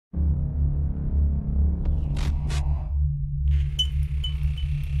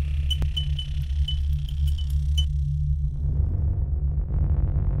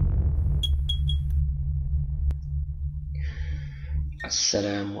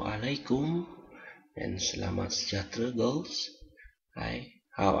Assalamualaikum and selamat sejahtera, girls. Hi,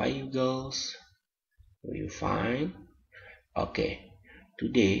 how are you, girls? Are you fine? Okay,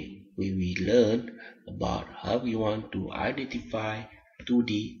 today we will learn about how we want to identify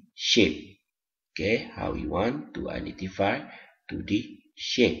 2D shape. Okay, how we want to identify 2D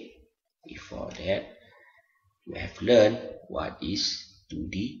shape. Before that, we have learned what is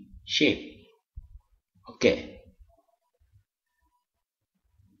 2D shape. Okay.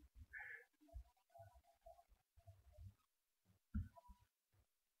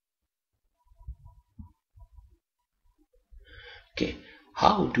 Okay,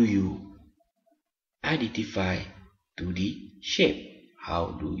 how do you identify 2D shape?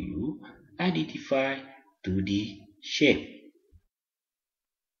 How do you identify 2D shape?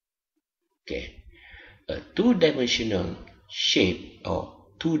 Okay, a two-dimensional shape or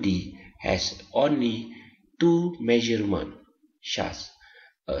 2D has only two measurements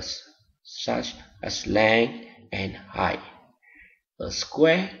such as length and height. A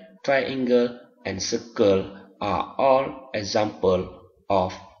square, triangle, and circle are all examples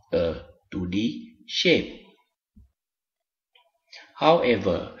of a 2D shape.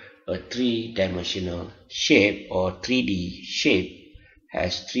 However, a three-dimensional shape or 3D shape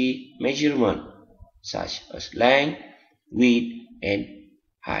has three measurements such as length, width, and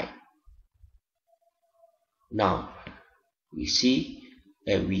height. Now,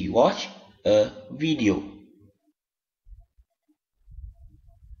 we watch a video.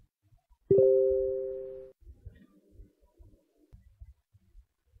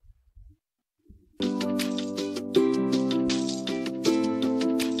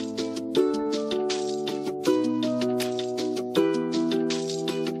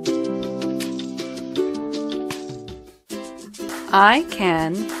 I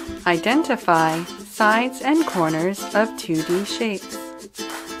can identify sides and corners of 2D shapes.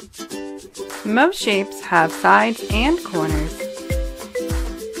 Most shapes have sides and corners.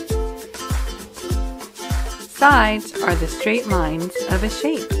 Sides are the straight lines of a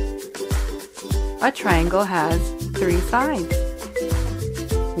shape. A triangle has 3 sides.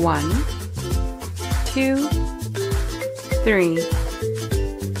 1, 2, 3.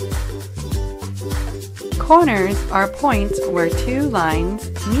 Corners are points where two lines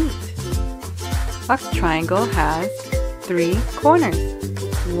meet. A triangle has 3 corners.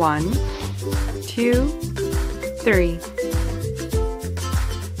 1, 2, 3.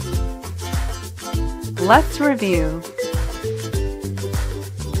 Let's review.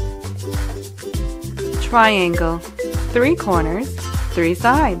 Triangle, 3 corners, 3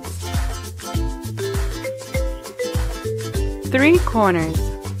 sides. 3 corners.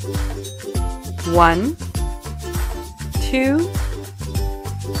 1, 2,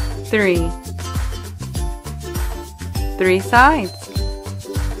 3. 3 sides.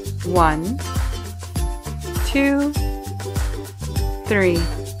 1, 2, 3.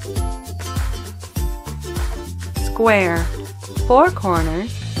 Square, 4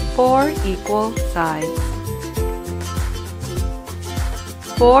 corners, 4 equal sides.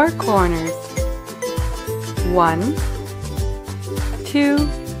 4 corners. 1, 2,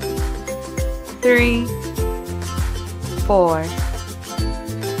 3, 4.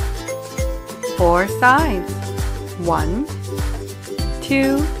 4 sides. 1,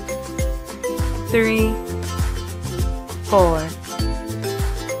 2, 3, 4.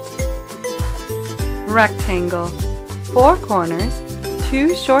 Rectangle, 4 corners,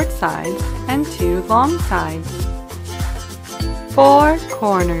 2 short sides, and 2 long sides. 4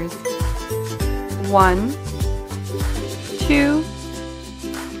 corners. 1, 2,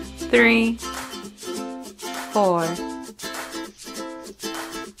 3, 4.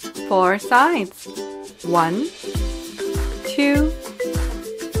 4 sides. 1, 2,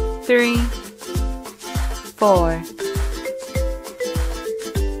 3, 4.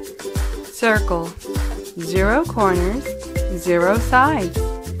 Circle, 0 corners, 0 sides.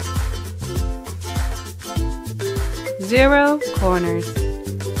 0 corners.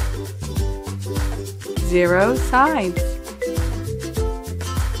 0 sides.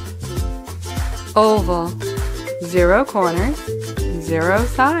 Oval, 0 corners, 0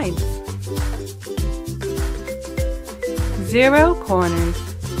 sides. 0 corners.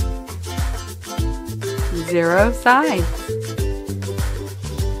 0 sides.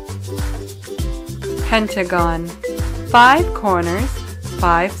 Pentagon, 5 corners,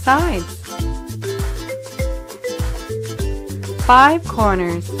 5 sides. 5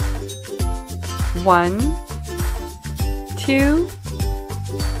 corners. 1, 2,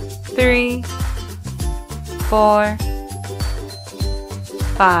 3, 4,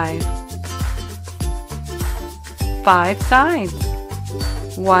 5. 5 sides.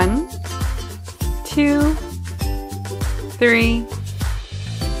 1, 2, 3,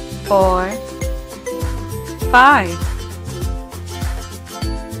 4, 5.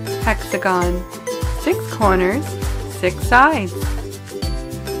 Hexagon, 6 corners, 6 sides.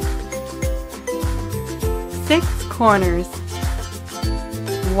 6 corners.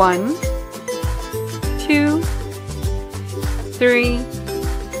 1, 2, 3,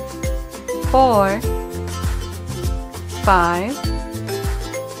 4, 5,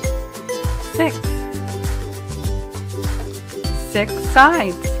 6. 6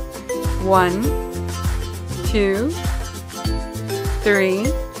 sides. 1, 2, 3,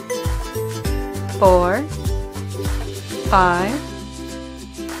 4, 5,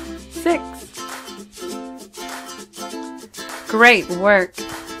 6. Great work!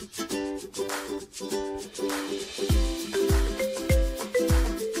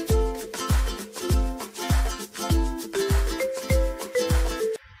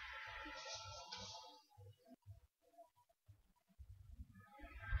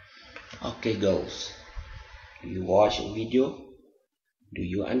 Okay girls, do you watch a video? Do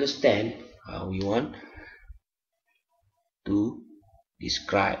you understand how we want to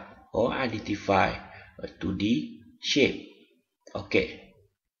describe or identify a 2D shape? Okay,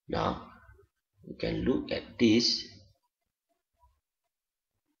 now you can look at this.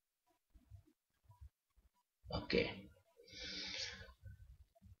 Okay,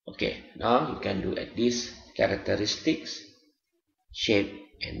 now you can look at this characteristics, shape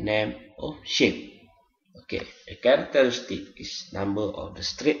and name of shape. Okay, the characteristic is number of the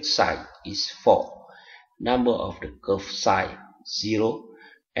straight side is 4, number of the curved side 0,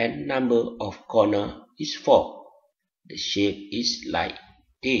 and number of corner is 4. The shape is like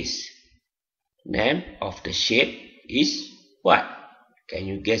this. Name of the shape is what? Can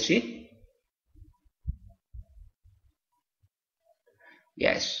you guess it?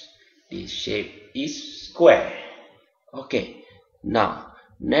 Yes, this shape is square. Okay, now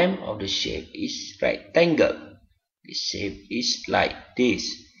name of the shape is rectangle. The shape is like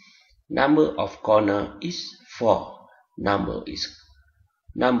this. Number of corner is 4. Number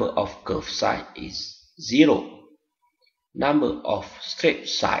of curved side is 0. Number of straight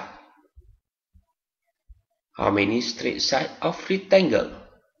side. How many straight side of rectangle?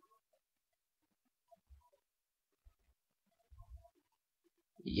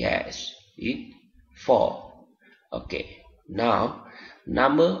 Yes, it's 4. Okay, now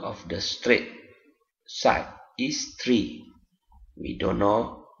number of the straight side is 3. We don't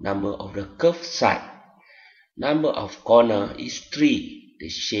know number of the curved side. Number of corner is 3. The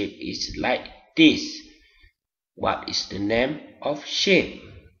shape is like this. What is the name of shape?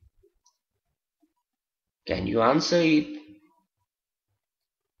 Can you answer it?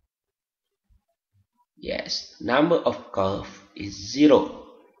 Yes, number of curve is 0.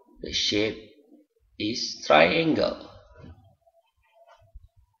 The shape is triangle.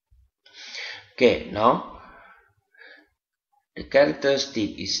 Okay, now the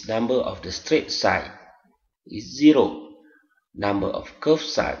characteristic is number of the straight side is 0. Number of curved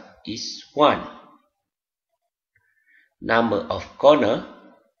side is 1. Number of corner,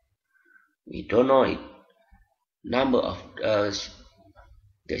 we don't know it. Number of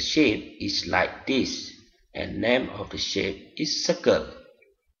the shape is like this, and name of the shape is circle.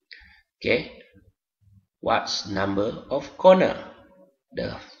 Okay, what's number of corner?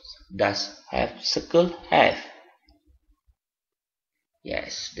 Does have circle have?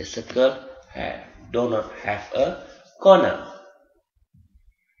 Yes, the circle do not have a corner.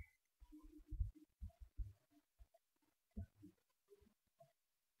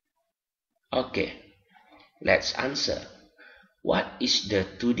 Okay, let's answer. What is the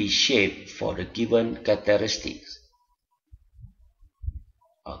 2D shape for the given characteristics?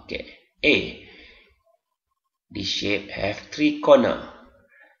 Okay, A. The shape have 3 corner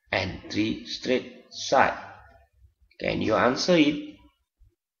and 3 straight side. Can you answer it?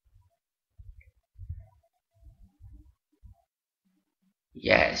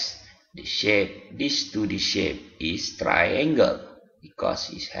 Yes, this 2D shape is triangle because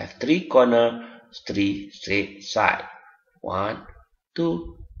it have 3 corner, 3 straight side. 1,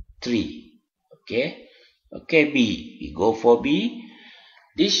 2, 3. Okay. Okay, B. We go for B.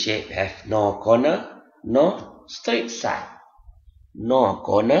 This shape have no corner, no straight side. No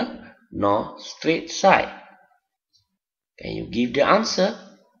corner, no straight side. Can you give the answer?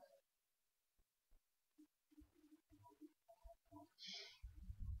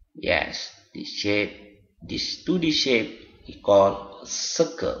 Yes, this 2D shape we call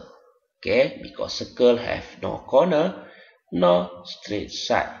circle. Okay, because circle have no corner, no straight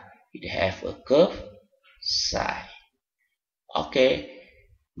side. It have a curved side. Okay,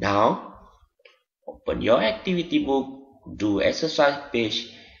 Now, open your activity book, do exercise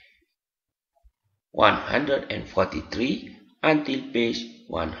page 143 until page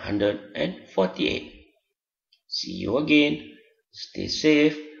 148. See you again. Stay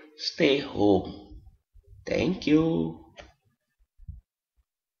safe, stay home. Thank you.